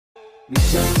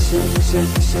שנכנס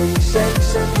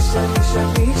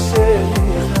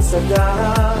אדר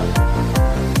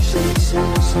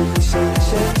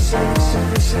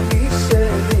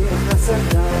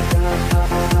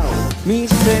מי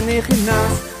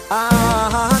שנכנס אדר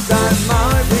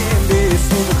מרבים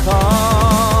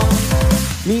בשמחה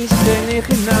מי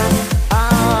שנכנס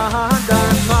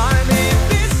אדר מרבים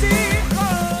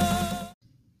בשמחה.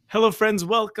 Hello friends,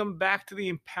 welcome back to the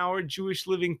Empowered Jewish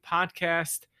Living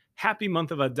podcast. Happy month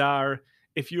of Adar.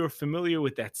 If you're familiar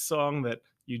with that song that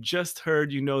you just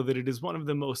heard, you know that it is one of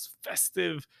the most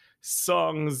festive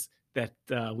songs that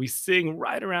we sing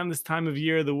right around this time of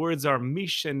year. The words are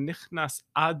Misha Nichnas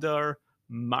Adar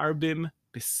Marbim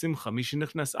Besimcha. Misha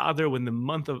Nichnas Adar, when the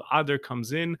month of Adar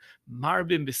comes in,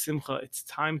 Marbim Besimcha, it's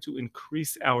time to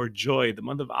increase our joy. The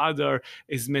month of Adar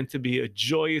is meant to be a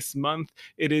joyous month.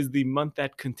 It is the month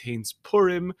that contains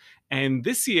Purim. And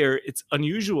this year, it's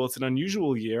unusual. It's an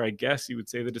unusual year. I guess you would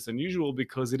say that it's unusual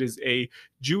because it is a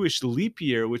Jewish leap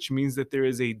year, which means that there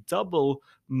is a double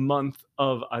month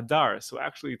of Adar. So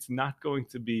actually, it's not going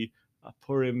to be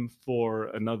Purim for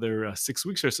another 6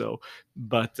 weeks or so,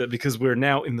 but because we're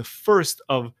now in the first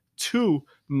of 2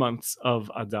 months of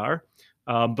Adar.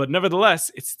 But nevertheless,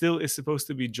 it still is supposed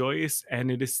to be joyous and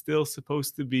it is still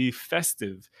supposed to be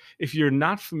festive. If you're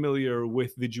not familiar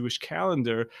with the Jewish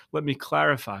calendar, let me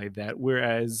clarify that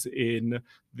whereas in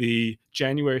the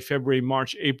January, February,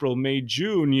 March, April, May,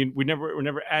 June, we're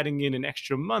never adding in an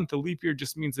extra month. A leap year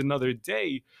just means another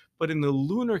day. But in the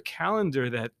lunar calendar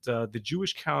that the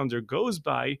Jewish calendar goes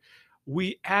by,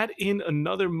 we add in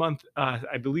another month.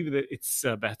 I believe that it's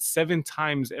about 7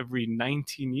 times every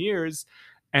 19 years.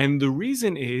 And the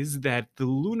reason is that the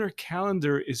lunar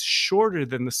calendar is shorter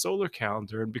than the solar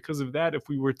calendar. And because of that, if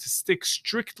we were to stick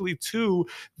strictly to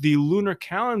the lunar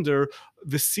calendar,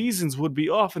 the seasons would be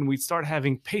off and we'd start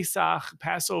having Pesach,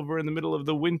 Passover in the middle of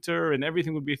the winter, and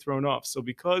everything would be thrown off. So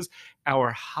because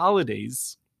our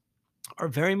holidays are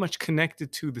very much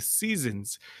connected to the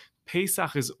seasons,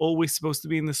 Pesach is always supposed to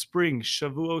be in the spring.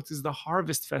 Shavuot is the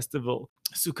harvest festival.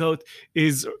 Sukkot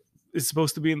is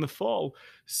supposed to be in the fall.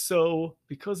 So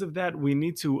because of that, we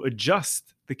need to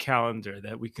adjust the calendar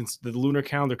that the lunar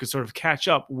calendar could sort of catch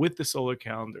up with the solar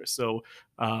calendar. So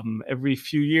every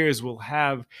few years we'll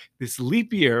have this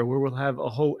leap year where we'll have a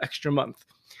whole extra month.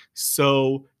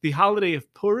 So the holiday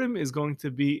of Purim is going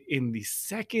to be in the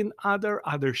second Adar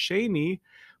Sheni,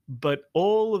 but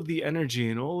all of the energy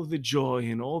and all of the joy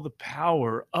and all the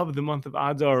power of the month of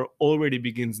Adar already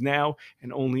begins now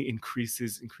and only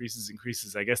increases.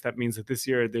 I guess that means that this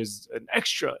year it's an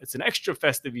extra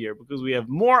festive year because we have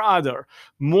more Adar,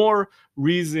 more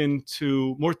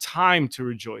time to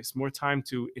rejoice, more time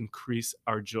to increase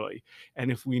our joy.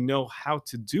 And if we know how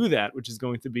to do that, which is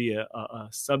going to be a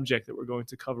subject that we're going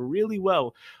to cover really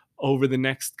well over the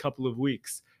next couple of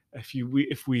weeks,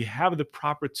 if we have the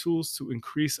proper tools to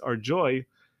increase our joy,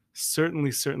 certainly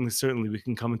we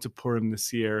can come into Purim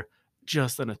this year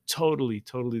just on a totally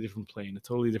different plane, a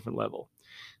totally different level.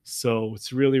 So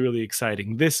it's really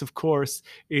exciting. This, of course,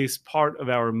 is part of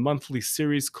our monthly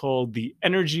series called The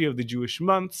Energy of the Jewish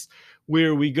Months,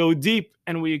 where we go deep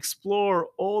and we explore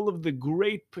all of the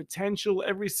great potential.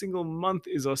 Every single month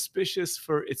is auspicious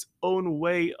for its own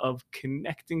way of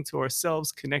connecting to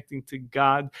ourselves, connecting to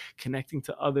God, connecting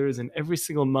to others. And every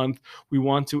single month, we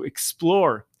want to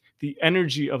explore the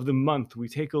energy of the month. We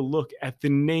take a look at the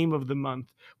name of the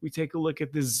month. We take a look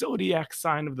at the zodiac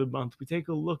sign of the month. We take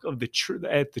a look at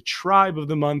the tribe of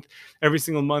the month. Every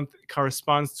single month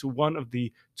corresponds to one of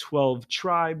the 12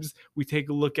 tribes. We take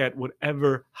a look at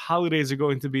whatever holidays are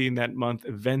going to be in that month,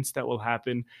 events that will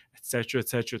happen, etc.,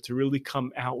 to really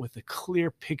come out with a clear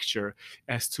picture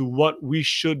as to what we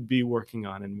should be working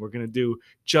on. And we're going to do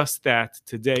just that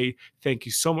today. Thank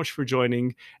you so much for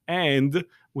joining. And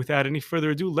without any further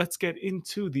ado, let's get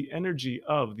into the energy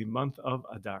of the month of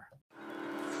Adar.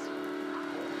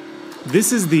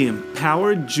 This is the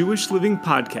Empowered Jewish Living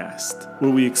podcast, where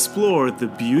we explore the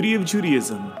beauty of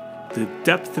Judaism, the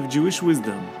depth of Jewish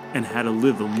wisdom, and how to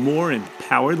live a more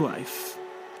empowered life.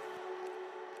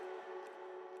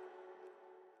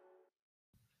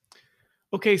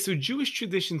 Okay, so Jewish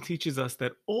tradition teaches us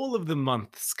that all of the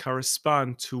months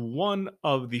correspond to one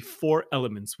of the 4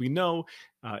 elements. We know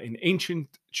in ancient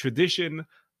tradition,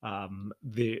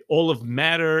 all of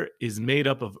matter is made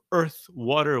up of earth,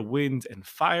 water, wind, and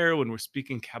fire. When we're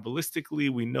speaking Kabbalistically,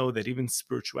 we know that even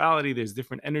spirituality, there's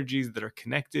different energies that are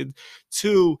connected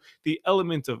to the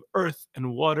element of earth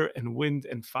and water and wind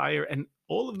and fire. And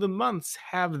all of the months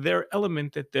have their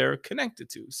element that they're connected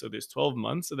to. So there's 12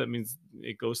 months, so that means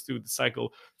it goes through the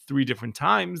cycle 3 different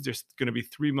times. There's going to be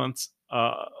 3 months,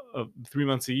 3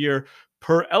 months a year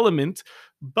per element,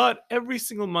 but every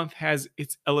single month has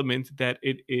its element that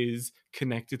it is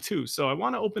connected to. So I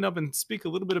want to open up and speak a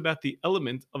little bit about the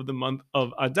element of the month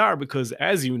of Adar, because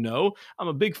as you know, I'm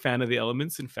a big fan of the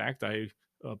elements. In fact, I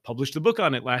published a book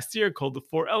on it last year called The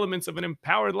 4 Elements of an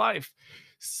Empowered Life.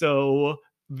 So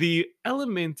the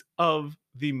element of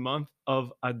the month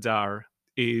of Adar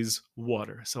is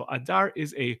water. So Adar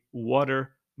is a water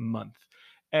month.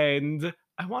 And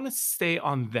I want to stay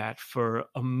on that for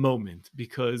a moment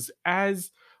because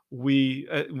we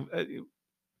uh,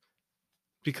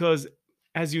 because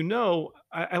as you know,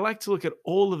 I like to look at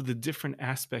all of the different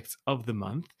aspects of the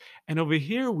month. And over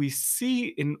here, we see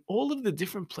in all of the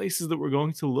different places that we're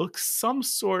going to look some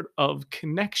sort of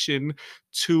connection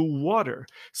to water.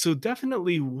 So,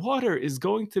 definitely, water is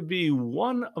going to be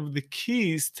one of the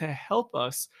keys to help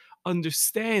us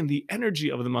understand the energy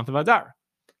of the month of Adar.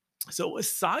 So,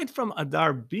 aside from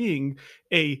Adar being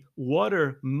a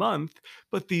water month,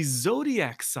 but the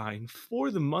zodiac sign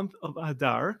for the month of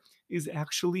Adar is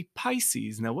actually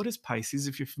Pisces. Now, what is Pisces?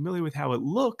 If you're familiar with how it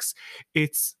looks,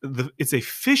 it's a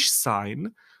fish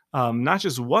sign, not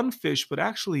just one fish, but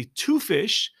actually two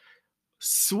fish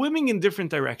swimming in different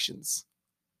directions.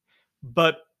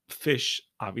 But fish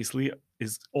obviously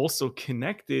is also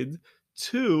connected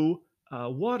to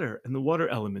water and the water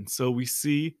element. So we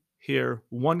see here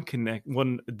one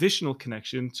additional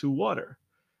connection to water.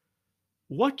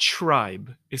 What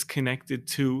tribe is connected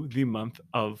to the month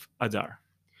of Adar?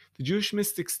 The Jewish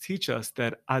mystics teach us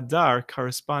that Adar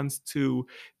corresponds to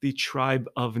the tribe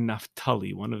of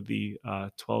Naphtali. One of the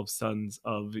 12 sons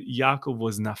of Yaakov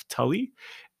was Naphtali,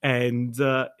 and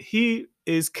he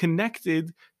is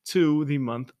connected to the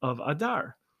month of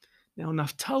Adar. Now,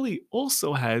 Naphtali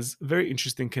also has a very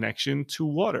interesting connection to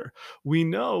water. We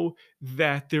know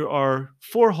that there are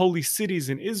 4 holy cities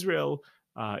in Israel.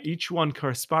 Each one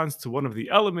corresponds to one of the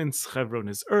elements. Hebron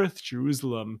is earth,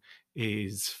 Jerusalem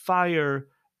is fire,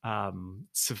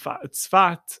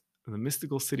 Tzfat, the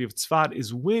mystical city of Tzfat,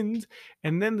 is wind,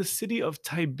 and then the city of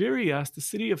Tiberias, the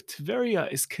city of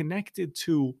Tveria, is connected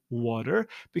to water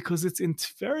because it's in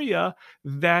Tveria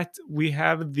that we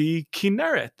have the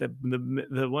Kinneret,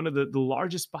 one of the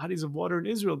largest bodies of water in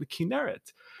Israel, the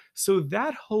Kinneret. So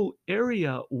that whole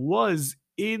area was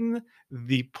in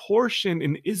the portion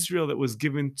in Israel that was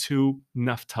given to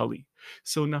Naphtali.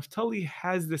 So Naphtali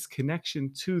has this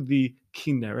connection to the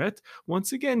Kinneret,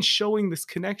 once again showing this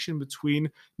connection between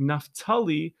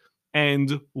Naphtali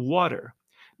and water.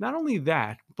 Not only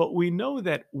that, but we know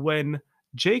that when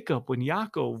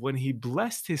Yaakov, when he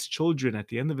blessed his children at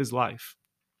the end of his life,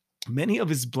 many of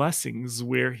his blessings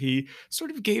where he sort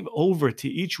of gave over to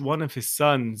each one of his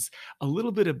sons a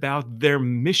little bit about their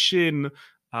mission.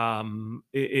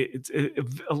 It's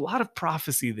a lot of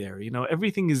prophecy there.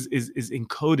 Everything is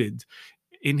encoded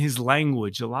in his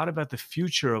language, a lot about the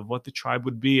future of what the tribe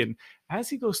would be. And as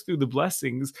he goes through the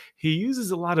blessings, he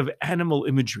uses a lot of animal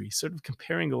imagery, sort of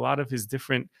comparing a lot of his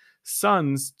different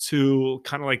sons to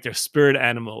kind of like their spirit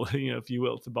animal, if you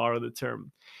will, to borrow the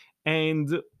term.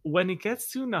 And when it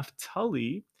gets to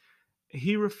Naphtali,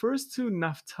 he refers to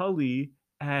Naphtali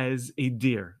as a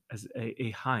deer, as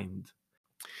a hind.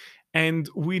 And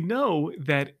we know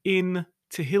that in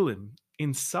Tehillim,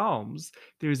 in Psalms,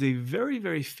 there's a very,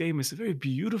 very famous, a very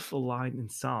beautiful line in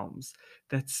Psalms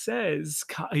that says,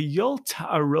 Ka'ayol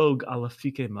ta'arog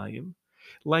alafike mayim,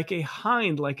 like a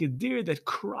hind, like a deer that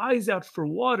cries out for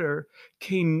water,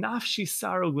 ke nafshi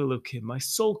sarog lelokim, my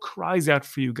soul cries out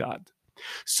for you, God.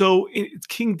 So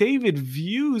King David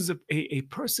views a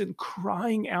person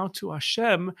crying out to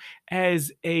Hashem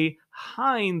as a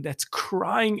hind that's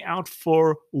crying out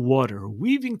for water,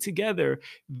 weaving together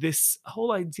this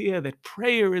whole idea that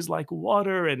prayer is like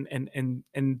water and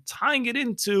tying it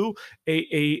into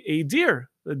a deer.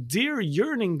 A deer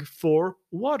yearning for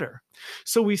water.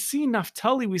 So we see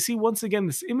Naphtali, we see once again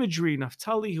this imagery,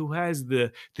 Naphtali who has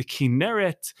the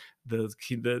Kinneret,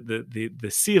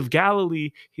 the Sea of Galilee.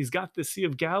 He's got the Sea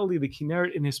of Galilee, the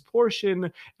Kinneret in his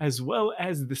portion, as well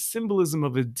as the symbolism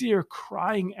of a deer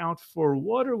crying out for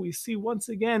water. We see once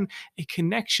again a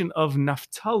connection of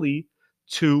Naphtali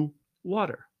to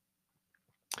water.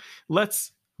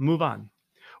 Let's move on.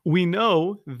 We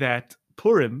know that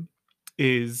Purim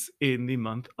is in the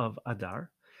month of Adar.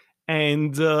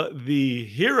 And the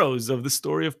heroes of the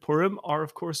story of Purim are,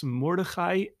 of course,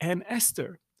 Mordechai and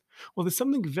Esther. Well, there's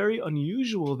something very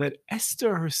unusual that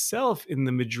Esther herself, in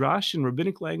the Midrash and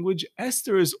rabbinic language,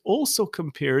 Esther is also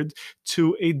compared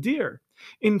to a deer.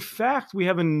 In fact, we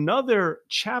have another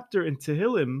chapter in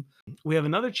Tehillim, we have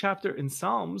another chapter in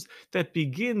Psalms that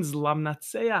begins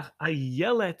Lamnatseach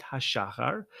Ayelet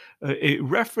Hashachar, a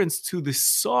reference to the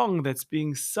song that's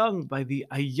being sung by the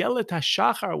Ayelet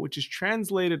Hashachar, which is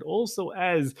translated also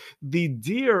as the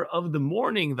deer of the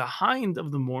morning, the hind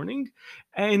of the morning.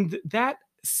 And that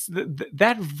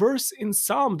verse in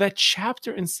Psalm, that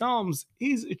chapter in Psalms,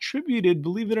 is attributed,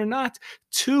 believe it or not,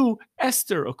 to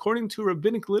Esther. According to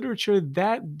rabbinic literature,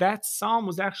 that psalm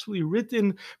was actually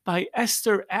written by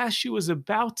Esther as she was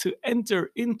about to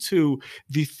enter into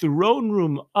the throne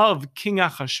room of King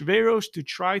Ahasuerus to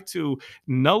try to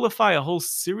nullify a whole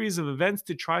series of events,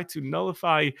 to try to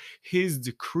nullify his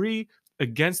decree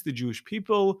against the Jewish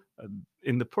people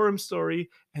in the Purim story.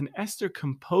 And Esther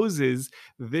composes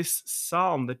this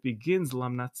psalm that begins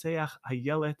Lamnatseach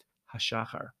Ayelet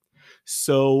Hashachar.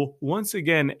 So once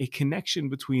again, a connection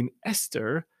between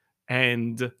Esther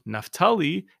and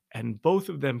Naphtali, and both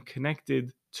of them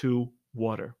connected to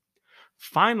water.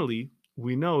 Finally,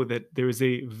 we know that there is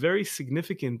a very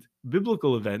significant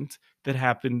biblical event that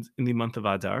happened in the month of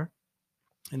Adar,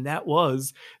 and that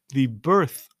was the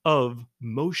birth of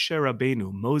Moshe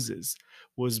Rabbeinu. Moses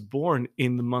was born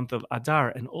in the month of Adar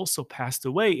and also passed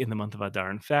away in the month of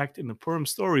Adar. In fact, in the Purim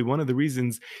story, one of the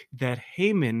reasons that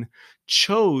Haman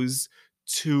chose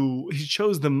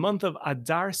the month of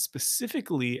Adar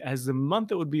specifically as the month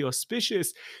that would be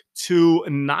auspicious to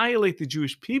annihilate the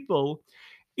Jewish people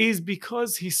is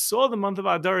because he saw the month of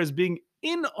Adar as being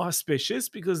inauspicious,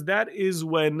 because that is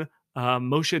when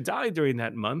Moshe died during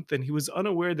that month, and he was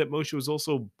unaware that Moshe was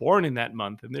also born in that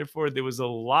month, and therefore it was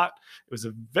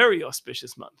a very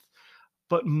auspicious month.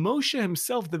 But Moshe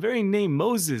himself, the very name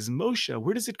Moses, Moshe,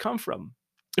 where does it come from?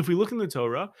 If we look in the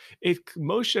Torah,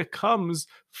 Moshe comes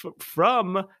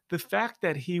from the fact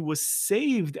that he was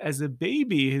saved as a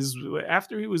baby.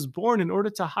 After he was born, in order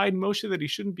to hide Moshe that he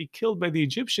shouldn't be killed by the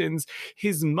Egyptians,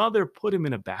 his mother put him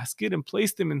in a basket and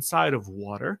placed him inside of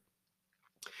water.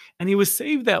 And he was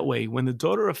saved that way. When the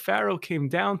daughter of Pharaoh came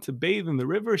down to bathe in the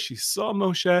river, she saw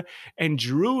Moshe and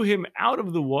drew him out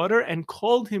of the water and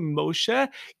called him Moshe,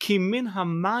 ki min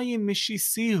hamayim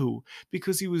mishisihu,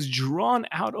 because he was drawn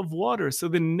out of water. So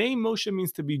the name Moshe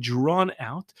means to be drawn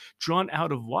out. Drawn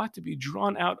out of what? To be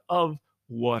drawn out of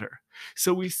water.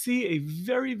 So we see a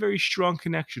very, very strong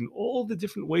connection. All the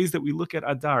different ways that we look at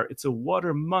Adar. It's a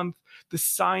water month. The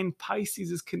sign Pisces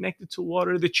is connected to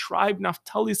water. The tribe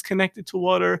Naphtali is connected to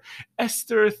water.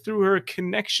 Esther, through her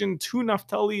connection to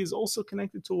Naphtali, is also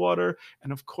connected to water.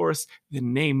 And of course, the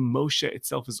name Moshe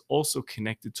itself is also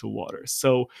connected to water.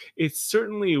 So it's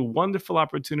certainly a wonderful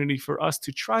opportunity for us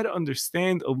to try to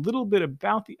understand a little bit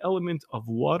about the element of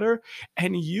water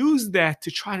and use that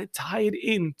to try to tie it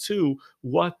into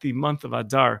what the month of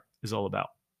Adar is all about.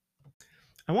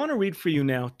 I want to read for you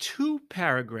now 2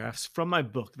 paragraphs from my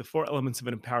book, The 4 Elements of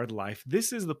an Empowered Life.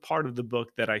 This is the part of the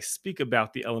book that I speak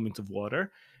about the element of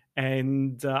water.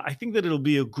 And I think that it'll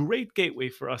be a great gateway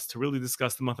for us to really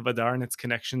discuss the month of Adar and its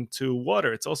connection to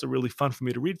water. It's also really fun for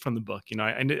me to read from the book. You know,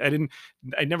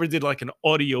 I never did like an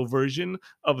audio version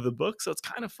of the book, so it's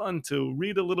kind of fun to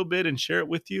read a little bit and share it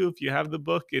with you. If you have the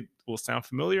book, it will sound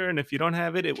familiar, and if you don't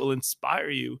have it, it will inspire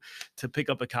you to pick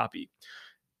up a copy.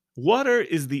 Water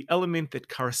is the element that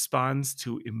corresponds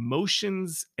to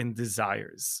emotions and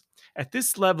desires. At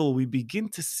this level, we begin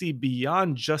to see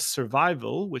beyond just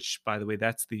survival, which, by the way,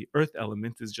 that's the earth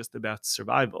element, is just about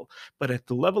survival. But at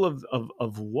the level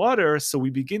of water, so we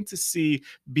begin to see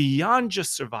beyond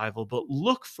just survival, but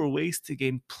look for ways to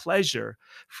gain pleasure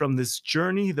from this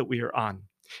journey that we are on.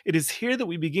 It is here that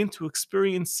we begin to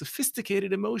experience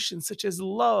sophisticated emotions such as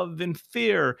love and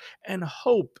fear and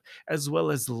hope, as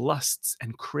well as lusts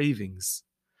and cravings.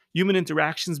 Human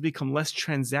interactions become less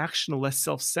transactional, less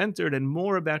self-centered, and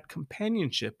more about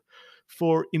companionship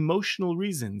for emotional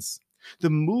reasons. The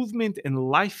movement and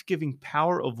life-giving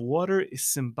power of water is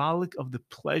symbolic of the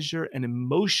pleasure and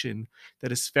emotion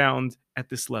that is found at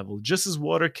this level. Just as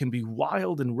water can be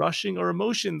wild and rushing, our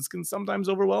emotions can sometimes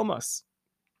overwhelm us.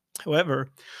 However,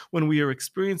 when we are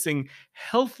experiencing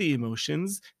healthy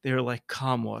emotions, they are like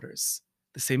calm waters.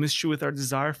 The same is true with our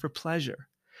desire for pleasure.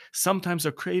 Sometimes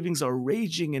our cravings are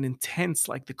raging and intense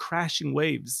like the crashing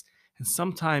waves, and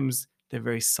sometimes they're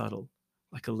very subtle,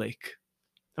 like a lake.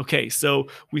 Okay, so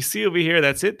we see over here,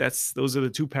 that's it. Those are the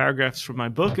 2 paragraphs from my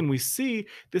book, and we see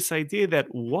this idea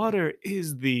that water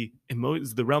is the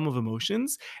is the realm of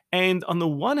emotions. And on the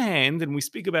one hand, and we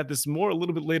speak about this more a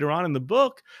little bit later on in the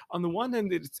book, on the one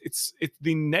hand, it's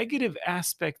the negative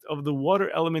aspect of the water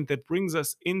element that brings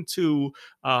us into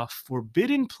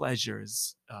forbidden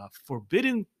pleasures,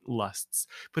 forbidden lusts,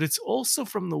 but it's also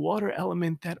from the water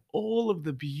element that all of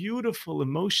the beautiful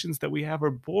emotions that we have are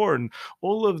born,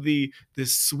 all of the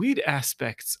sweet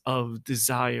aspects of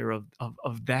desire,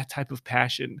 of that type of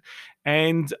passion,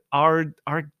 and our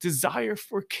desire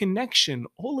for connection,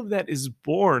 all of that is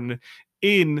born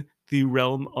in the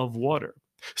realm of water.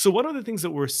 So one of the things that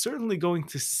we're certainly going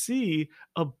to see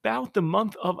about the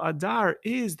month of Adar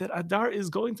is that Adar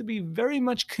is going to be very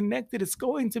much connected. It's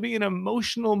going to be an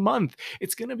emotional month.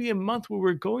 It's going to be a month where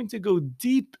we're going to go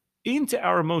deep into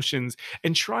our emotions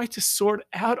and try to sort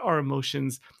out our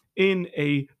emotions in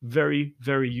a very,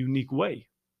 very unique way.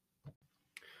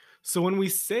 So when we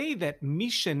say that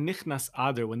Misha Nichnas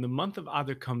Adar, when the month of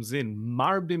Adar comes in,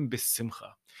 Marbim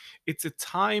Besimcha, it's a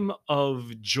time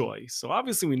of joy. So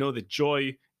obviously we know that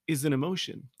joy is an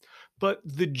emotion. But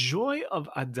the joy of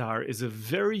Adar is a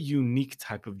very unique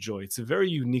type of joy. It's a very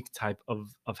unique type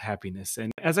of happiness.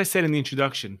 And as I said in the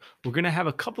introduction, we're going to have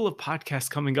a couple of podcasts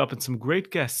coming up and some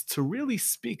great guests to really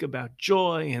speak about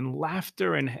joy and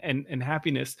laughter and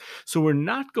happiness. So we're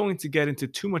not going to get into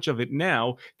too much of it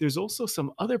now. There's also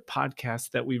some other podcasts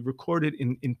that we've recorded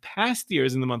in past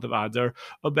years in the month of Adar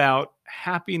about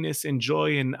happiness and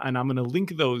joy. And I'm going to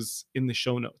link those in the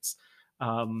show notes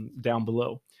down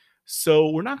below. So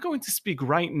we're not going to speak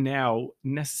right now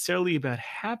necessarily about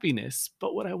happiness,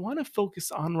 but what I want to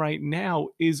focus on right now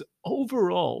is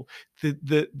overall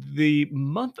the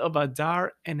month of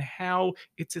Adar and how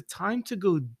it's a time to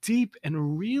go deep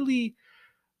and really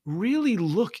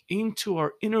look into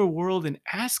our inner world and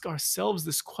ask ourselves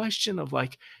this question of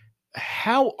like,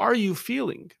 how are you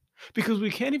feeling? Because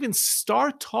we can't even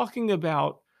start talking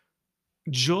about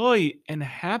joy and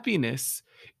happiness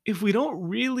if we don't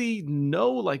really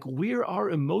know like where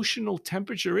our emotional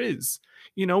temperature is.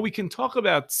 We can talk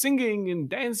about singing and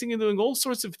dancing and doing all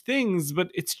sorts of things,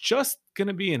 but it's just going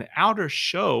to be an outer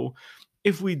show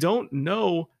if we don't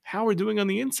know how we're doing on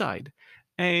the inside.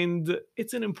 And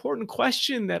it's an important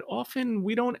question that often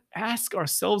we don't ask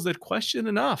ourselves that question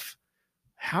enough.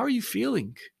 How are you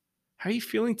feeling? How are you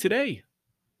feeling today?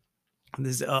 And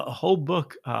there's a whole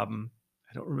book.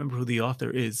 I don't remember who the author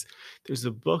is. There's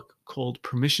a book called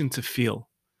Permission to Feel.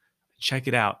 Check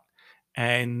it out.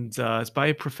 And it's by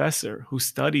a professor who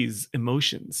studies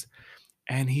emotions.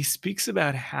 And he speaks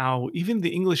about how even the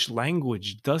English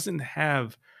language doesn't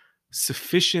have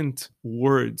sufficient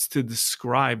words to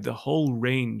describe the whole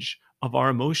range of our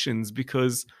emotions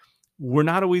because we're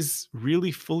not always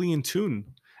really fully in tune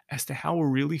as to how we're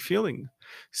really feeling.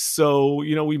 So,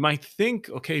 we might think,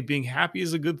 okay, being happy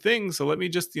is a good thing. So let me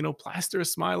just, plaster a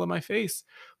smile on my face.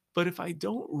 But if I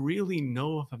don't really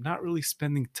know, if I'm not really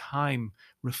spending time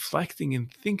reflecting and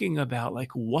thinking about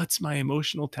like, what's my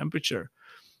emotional temperature?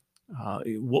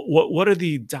 What are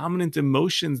the dominant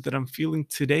emotions that I'm feeling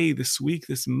today, this week,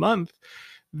 this month?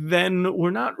 Then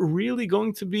we're not really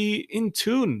going to be in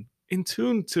tune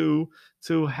to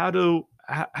how to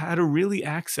really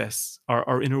access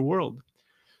our inner world.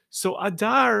 So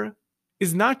Adar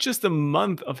is not just a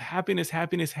month of happiness,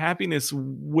 happiness, happiness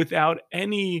without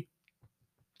any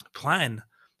plan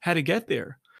how to get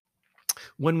there.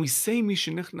 When we say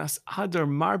Mishenichnas Adar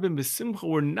Marbim Besimcha,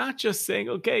 we're not just saying,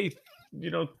 okay,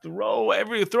 throw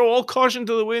all caution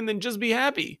to the wind and just be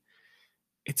happy.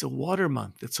 It's a water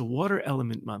month. It's a water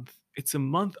element month. It's a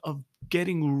month of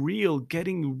getting real,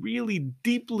 getting really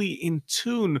deeply in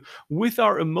tune with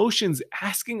our emotions,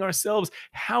 asking ourselves,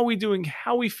 how are we doing?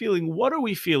 How are we feeling? What are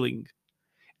we feeling?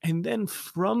 And then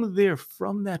from there,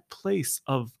 from that place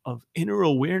of inner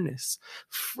awareness,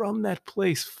 from that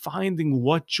place, finding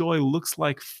what joy looks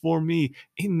like for me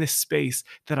in this space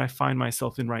that I find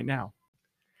myself in right now.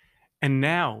 And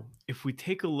now, if we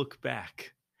take a look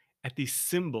back at the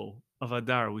symbol of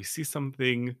Adar, we see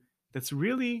something that's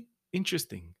really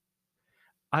interesting.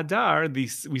 Adar, we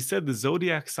said the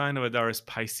zodiac sign of Adar is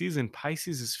Pisces, and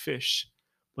Pisces is fish.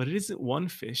 But it isn't one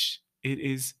fish, it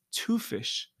is two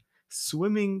fish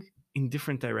swimming in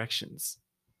different directions.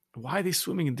 Why are they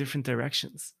swimming in different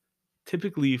directions?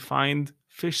 Typically, you find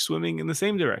fish swimming in the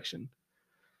same direction.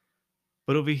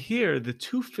 But over here, the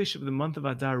two fish of the month of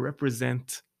Adar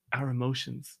represent our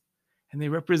emotions, and they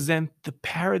represent the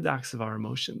paradox of our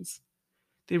emotions.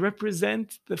 They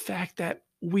represent the fact that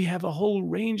we have a whole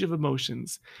range of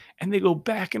emotions, and they go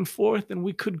back and forth, and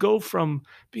we could go from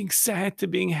being sad to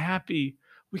being happy.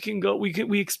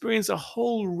 We experience a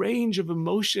whole range of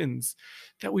emotions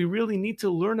that we really need to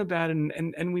learn about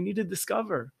and we need to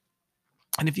discover.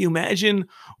 And if you imagine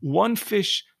one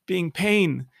fish being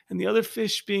pain and the other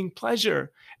fish being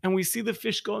pleasure, and we see the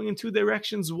fish going in two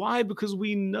directions, why? Because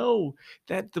we know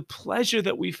that the pleasure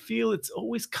that we feel, it's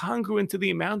always congruent to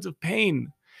the amount of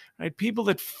pain. Right? People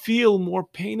that feel more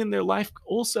pain in their life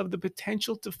also have the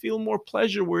potential to feel more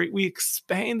pleasure, where we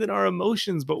expand in our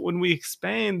emotions. But when we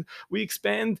expand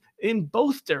in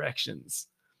both directions.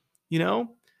 You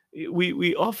know,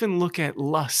 we often look at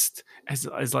lust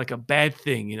as like a bad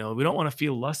thing. We don't want to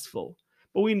feel lustful,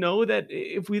 but we know that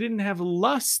if we didn't have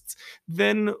lust,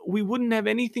 then we wouldn't have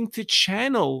anything to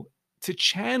channel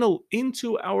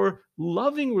into our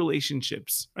loving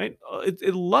relationships, right?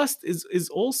 Lust is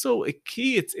also a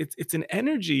key. It's an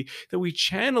energy that we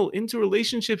channel into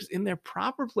relationships in their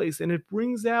proper place, and it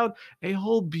brings out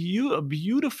a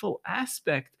beautiful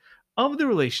aspect of the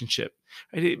relationship.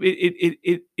 Right?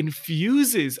 It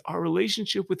infuses our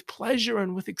relationship with pleasure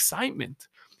and with excitement.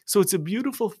 So it's a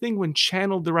beautiful thing when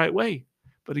channeled the right way.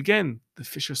 But again, the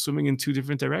fish are swimming in two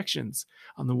different directions.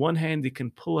 On the one hand, it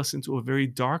can pull us into a very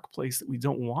dark place that we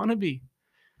don't want to be,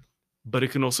 but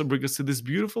it can also bring us to this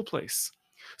beautiful place.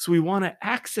 So we want to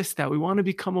access that. We want to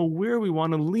become aware. We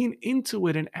want to lean into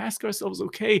it and ask ourselves,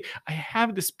 okay, I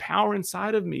have this power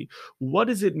inside of me. What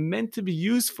is it meant to be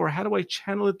used for? How do I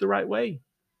channel it the right way?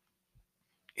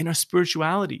 In our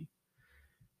spirituality,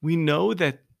 we know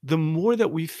that the more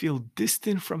that we feel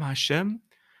distant from Hashem,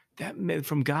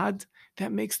 from God,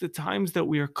 that makes the times that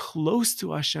we are close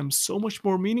to Hashem so much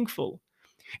more meaningful.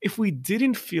 If we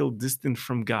didn't feel distant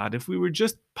from God, if we were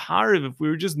just parav, if we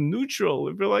were just neutral,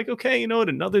 if we're like, okay, you know what,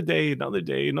 another day, another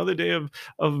day of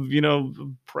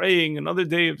praying, another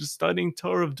day of studying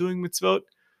Torah, of doing mitzvot,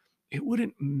 it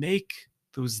wouldn't make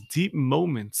those deep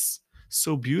moments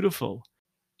so beautiful.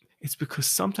 It's because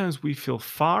sometimes we feel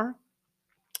far,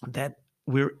 that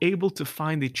we're able to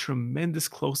find a tremendous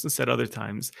closeness at other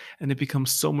times, and it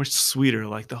becomes so much sweeter,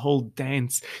 like the whole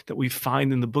dance that we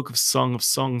find in the book of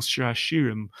Songs, Shir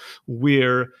Hashirim,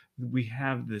 where we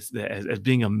have this as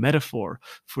being a metaphor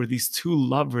for these two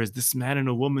lovers, this man and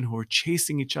a woman, who are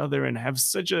chasing each other and have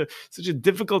such a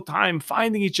difficult time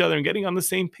finding each other and getting on the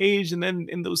same page. And then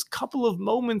in those couple of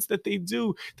moments that they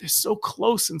do, they're so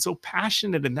close and so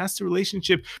passionate, and that's the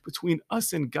relationship between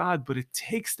us and God. But it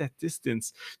takes that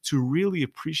distance to really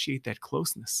appreciate that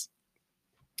closeness.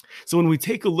 So when we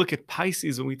take a look at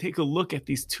Pisces, when we take a look at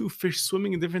these two fish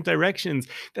swimming in different directions,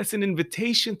 that's an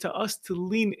invitation to us to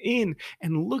lean in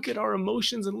and look at our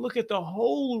emotions and look at the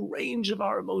whole range of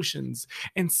our emotions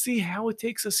and see how it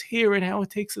takes us here and how it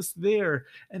takes us there,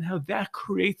 and how that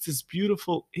creates this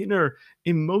beautiful inner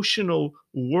emotional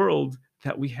world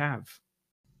that we have.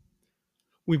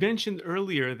 We mentioned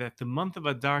earlier that the month of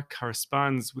Adar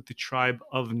corresponds with the tribe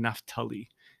of Naphtali.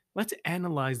 Let's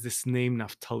analyze this name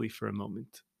Naphtali for a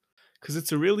moment, because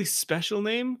it's a really special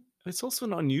name. It's also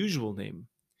an unusual name.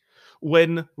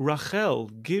 When Rachel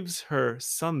gives her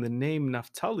son the name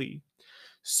Naphtali,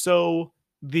 so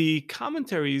the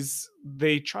commentaries,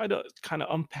 they try to kind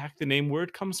of unpack the name, where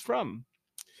it comes from.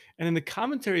 And in the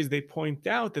commentaries, they point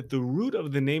out that the root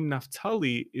of the name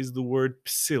Naphtali is the word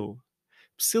psil.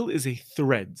 Psil is a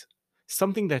thread,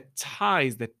 something that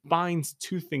ties, that binds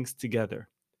two things together.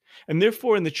 And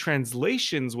therefore, in the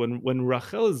translations, when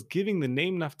Rachel is giving the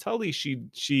name Naphtali, she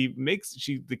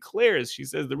declares, she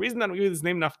says, the reason I'm giving this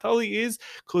name Naphtali is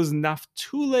because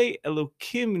Naftule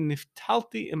Elokim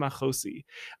Niftalti Imachosi.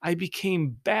 I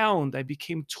became bound, I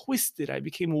became twisted, I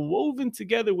became woven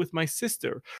together with my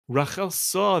sister. Rachel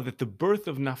saw that the birth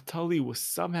of Naphtali was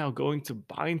somehow going to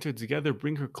bind her together,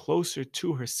 bring her closer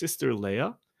to her sister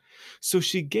Leah. So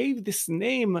she gave this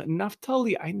name,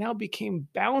 Naphtali. I now became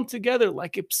bound together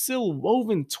like a psil,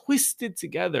 woven, twisted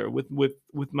together with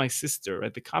my sister.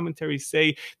 Right? The commentaries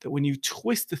say that when you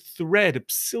twist a thread, a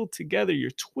psil together, you're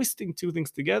twisting two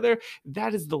things together.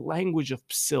 That is the language of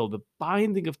psil, the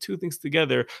binding of two things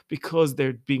together because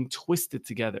they're being twisted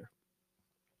together.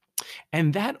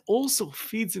 And that also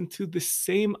feeds into the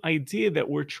same idea that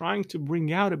we're trying to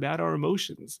bring out about our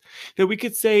emotions. That we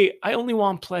could say, I only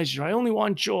want pleasure, I only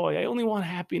want joy, I only want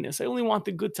happiness, I only want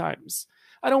the good times.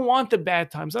 I don't want the bad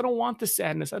times, I don't want the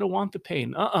sadness, I don't want the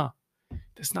pain.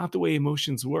 That's not the way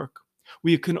emotions work.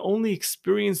 We can only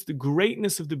experience the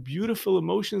greatness of the beautiful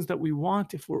emotions that we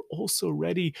want if we're also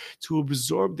ready to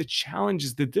absorb the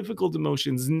challenges, the difficult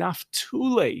emotions.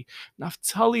 Naftule,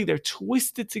 Naphtali, they're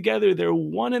twisted together. They're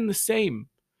one and the same.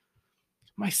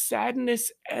 My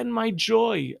sadness and my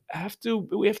joy,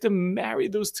 we have to marry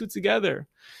those two together.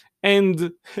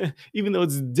 And even though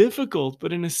it's difficult,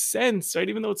 but in a sense, right,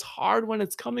 even though it's hard when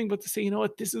it's coming, but to say, you know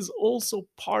what, this is also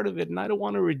part of it, and I don't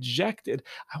want to reject it.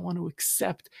 I want to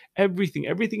accept everything,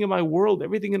 everything in my world,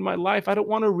 everything in my life. I don't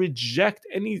want to reject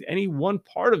any one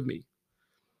part of me.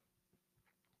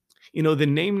 You know, the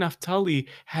name Naphtali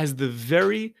has the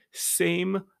very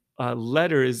same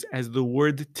letters as the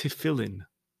word tefillin.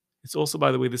 It's also,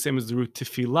 by the way, the same as the root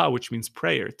tefillah, which means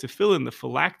prayer. Tefillin, the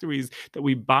phylacteries that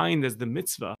we bind as the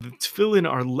mitzvah. The tefillin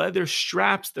are leather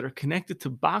straps that are connected to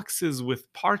boxes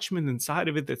with parchment inside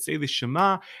of it that say the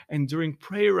Shema. And during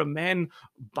prayer, a man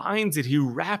binds it. He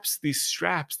wraps these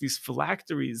straps, these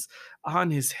phylacteries,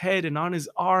 on his head and on his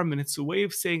arm. And it's a way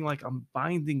of saying, like, I'm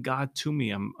binding God to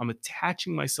me. I'm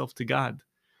attaching myself to God.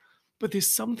 But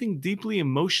there's something deeply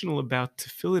emotional about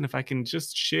tefillin. If I can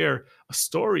just share a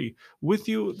story with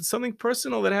you, something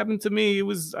personal that happened to me. I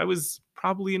was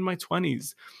probably in my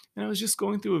 20s, and I was just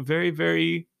going through a very,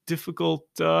 very difficult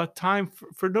time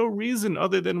for no reason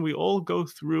other than we all go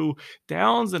through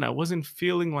downs, and I wasn't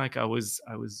feeling like I was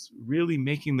really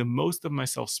making the most of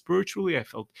myself spiritually. I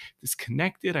felt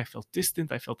disconnected. I felt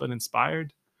distant. I felt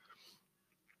uninspired.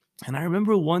 And I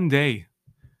remember one day,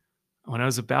 when I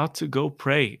was about to go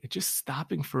pray, just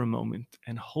stopping for a moment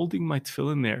and holding my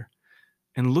tefillin there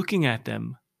and looking at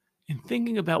them and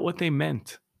thinking about what they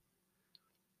meant.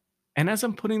 And as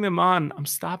I'm putting them on, I'm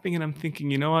stopping and I'm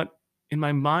thinking, you know what? In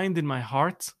my mind, in my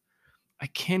heart, I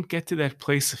can't get to that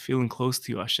place of feeling close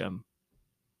to you, Hashem.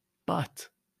 But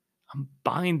I'm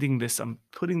binding this. I'm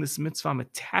putting this mitzvah. I'm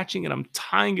attaching it. I'm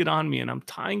tying it on me, and I'm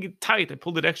tying it tight. I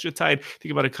pulled it extra tight.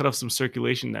 Think about it, cut off some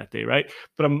circulation that day, right?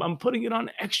 But I'm putting it on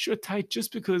extra tight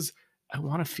just because I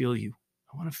want to feel you.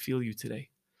 I want to feel you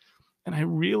today. And I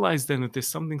realized then that there's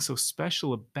something so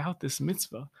special about this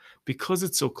mitzvah because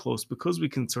it's so close, because we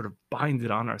can sort of bind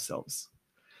it on ourselves.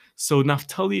 So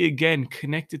Naphtali, again,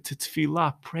 connected to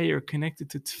tefillah, prayer,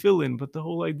 connected to tefillin, but the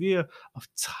whole idea of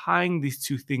tying these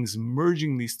two things,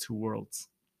 merging these two worlds.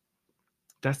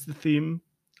 That's the theme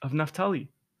of Naphtali.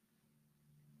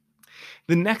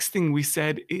 The next thing we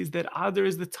said is that Adar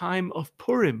is the time of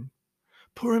Purim.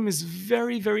 Purim is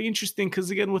very, very interesting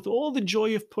because, again, with all the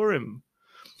joy of Purim,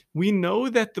 we know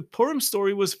that the Purim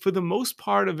story was, for the most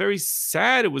part, a very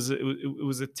sad, it was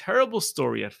a terrible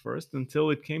story at first until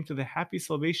it came to the happy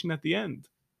salvation at the end.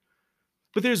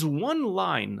 But there's one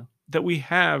line that we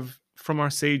have from our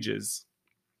sages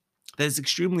that is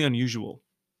extremely unusual.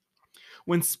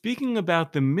 When speaking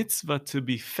about the mitzvah to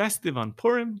be festive on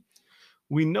Purim,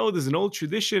 we know there's an old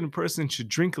tradition, a person should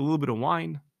drink a little bit of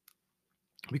wine,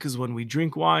 because when we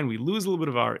drink wine, we lose a little bit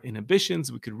of our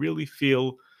inhibitions, we could really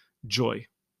feel joy.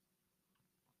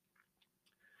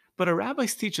 But our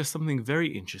rabbis teach us something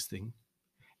very interesting,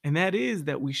 and that is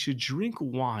that we should drink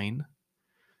wine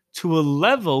to a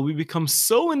level we become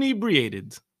so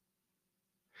inebriated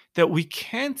that we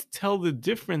can't tell the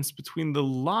difference between the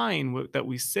line that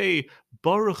we say,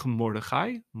 Baruch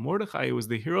Mordechai, Mordechai was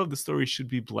the hero of the story, should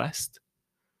be blessed,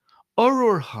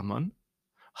 Arur Haman,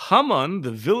 Haman,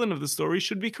 the villain of the story,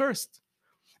 should be cursed.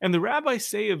 And the rabbis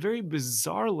say a very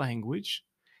bizarre language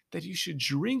that you should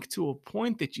drink to a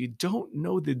point that you don't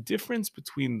know the difference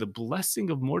between the blessing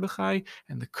of Mordechai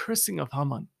and the cursing of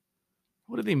Haman.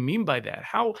 What do they mean by that?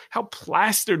 How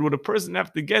plastered would a person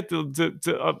have to get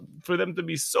for them to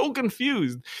be so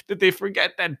confused that they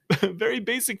forget that very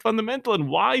basic fundamental? And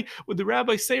why would the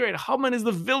rabbi say, right, Haman is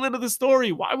the villain of the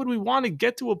story? Why would we want to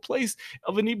get to a place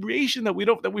of inebriation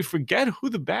that we forget who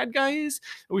the bad guy is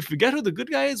and we forget who the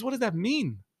good guy is? What does that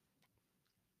mean?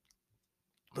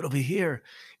 But over here,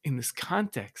 in this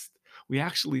context, we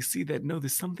actually see that, no,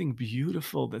 there's something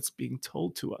beautiful that's being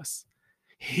told to us,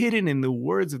 hidden in the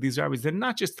words of these rabbis. They're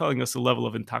not just telling us a level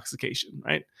of intoxication,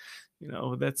 right? You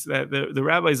know, that's that the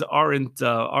rabbis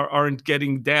aren't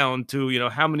getting down to, you know,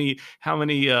 how many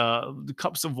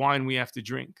cups of wine we have to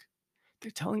drink.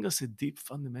 They're telling us a deep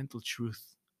fundamental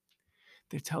truth.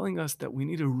 They're telling us that we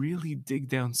need to really dig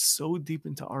down so deep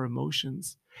into our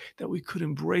emotions that we could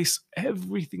embrace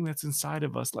everything that's inside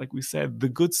of us. Like we said, the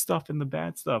good stuff and the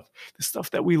bad stuff, the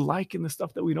stuff that we like and the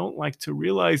stuff that we don't like, to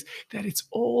realize that it's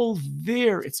all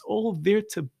there. It's all there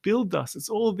to build us. It's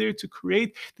all there to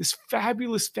create this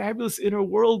fabulous, fabulous inner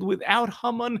world. Without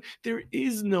Haman, there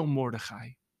is no Mordechai.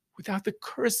 Without the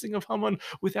cursing of Haman,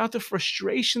 without the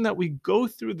frustration that we go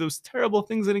through those terrible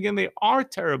things. And again, they are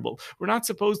terrible. We're not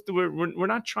supposed to, we're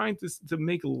not trying to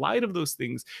make light of those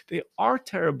things. They are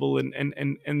terrible.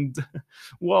 And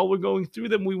while we're going through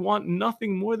them, we want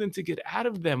nothing more than to get out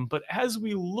of them. But as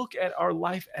we look at our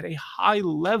life at a high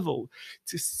level,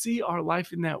 to see our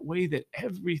life in that way, that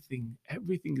everything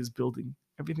is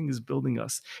building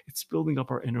us. It's building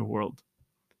up our inner world.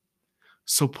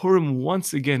 So Purim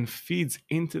once again feeds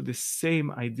into the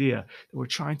same idea that we're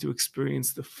trying to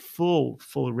experience the full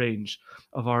range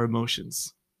of our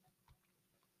emotions.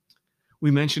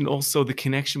 We mentioned also the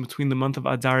connection between the month of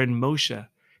Adar and Moshe,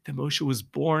 that Moshe was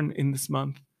born in this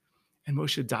month and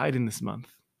Moshe died in this month.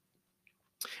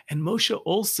 And Moshe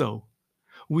also,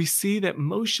 we see that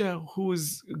Moshe, who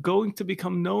is going to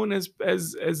become known as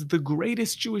the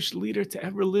greatest Jewish leader to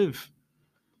ever live.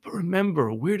 But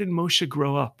remember, where did Moshe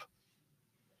grow up?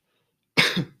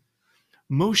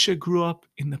 Moshe grew up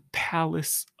in the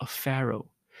palace of Pharaoh.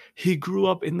 He grew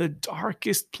up in the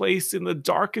darkest place, in the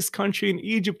darkest country in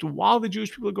Egypt, while the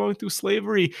Jewish people are going through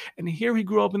slavery. And here he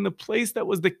grew up in the place that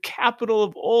was the capital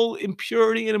of all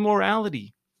impurity and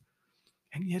immorality.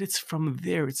 And yet it's from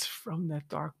there, it's from that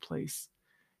dark place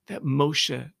that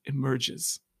Moshe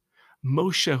emerges.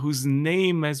 Moshe, whose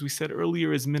name, as we said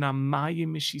earlier, is Min Hamayim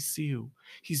Mishisihu.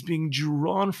 He's being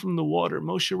drawn from the water.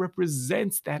 Moshe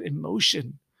represents that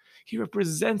emotion. He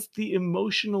represents the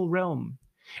emotional realm.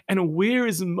 And where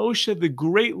is Moshe, the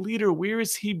great leader? Where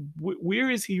is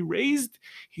he raised?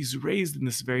 He's raised in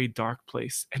this very dark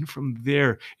place. And from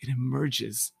there, it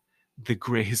emerges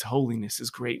his holiness,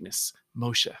 his greatness,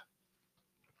 Moshe.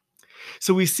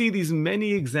 So we see these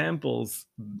many examples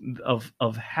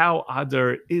of how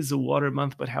Adar is a water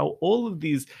month, but how all of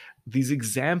these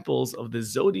examples of the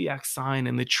zodiac sign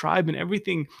and the tribe and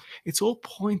everything, it's all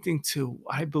pointing to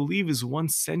what I believe is one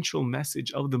central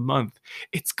message of the month.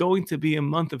 It's going to be a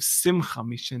month of simcha.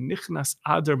 Mishenichnas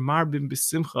Adar marbim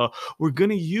b'simcha. We're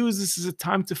going to use this as a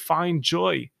time to find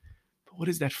joy. But what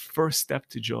is that first step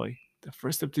to joy? The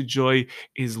first step to joy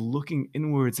is looking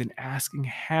inwards and asking,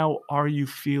 how are you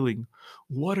feeling?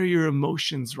 What are your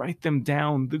emotions? Write them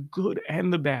down, the good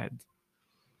and the bad.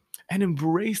 And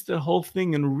embrace the whole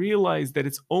thing and realize that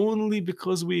it's only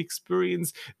because we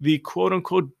experience the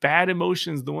quote-unquote bad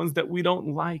emotions, the ones that we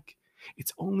don't like.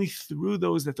 It's only through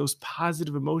those that those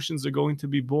positive emotions are going to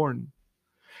be born.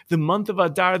 The month of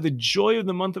Adar, the joy of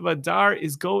the month of Adar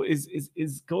is going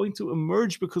to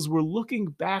emerge because we're looking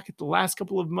back at the last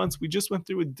couple of months. We just went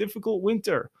through a difficult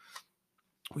winter.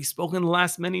 We spoke in the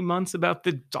last many months about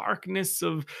the darkness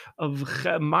of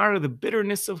Mar, the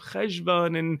bitterness of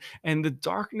Cheshvan, and the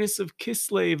darkness of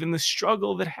Kislev, and the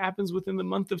struggle that happens within the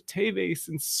month of Teves.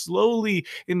 And slowly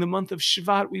in the month of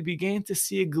Shvat, we began to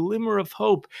see a glimmer of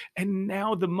hope. And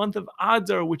now the month of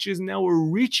Adar, which is now we're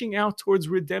reaching out towards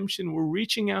redemption. We're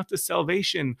reaching out to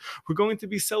salvation. We're going to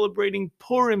be celebrating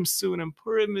Purim soon. And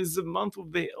Purim is a month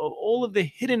of all of the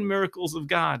hidden miracles of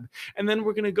God. And then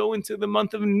we're going to go into the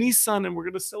month of Nisan, and we're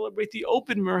going to celebrate the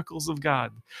open miracles of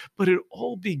God. But it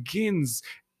all begins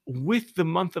with the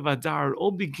month of Adar. It all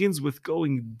begins with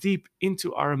going deep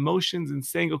into our emotions and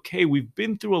saying, okay, we've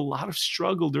been through a lot of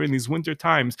struggle during these winter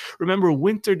times. Remember,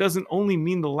 winter doesn't only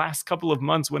mean the last couple of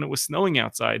months when it was snowing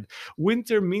outside.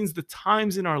 Winter means the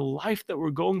times in our life that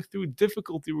we're going through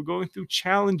difficulty, we're going through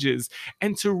challenges,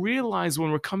 and to realize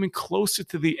when we're coming closer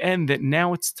to the end that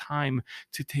now it's time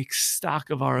to take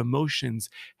stock of our emotions.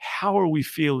 How are we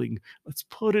feeling? Let's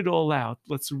put it all out.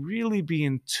 Let's really be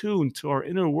in tune to our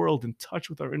inner world, in touch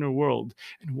with our inner world.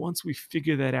 And once we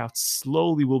figure that out,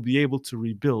 slowly we'll be able to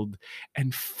rebuild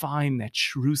and find that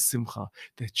true simcha,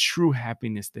 that true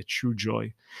happiness, that true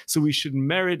joy. So we should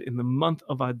merit in the month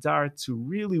of Adar to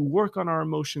really work on our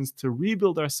emotions, to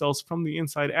rebuild ourselves from the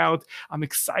inside out. I'm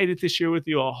excited to share with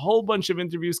you a whole bunch of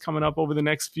interviews coming up over the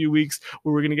next few weeks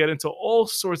where we're going to get into all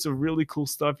sorts of really cool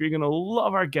stuff. You're going to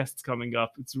love our guests coming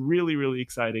up. It's really, really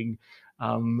exciting.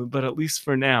 But at least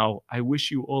for now, I wish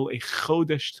you all a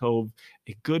Chodesh Tov,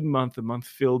 a good month, a month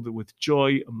filled with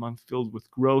joy, a month filled with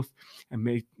growth, and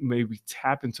may we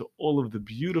tap into all of the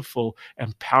beautiful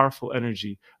and powerful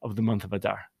energy of the month of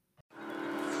Adar.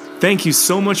 Thank you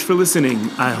so much for listening.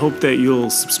 I hope that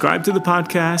you'll subscribe to the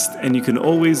podcast, and you can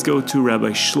always go to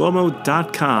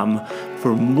rabbishlomo.com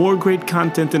for more great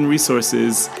content and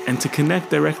resources and to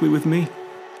connect directly with me.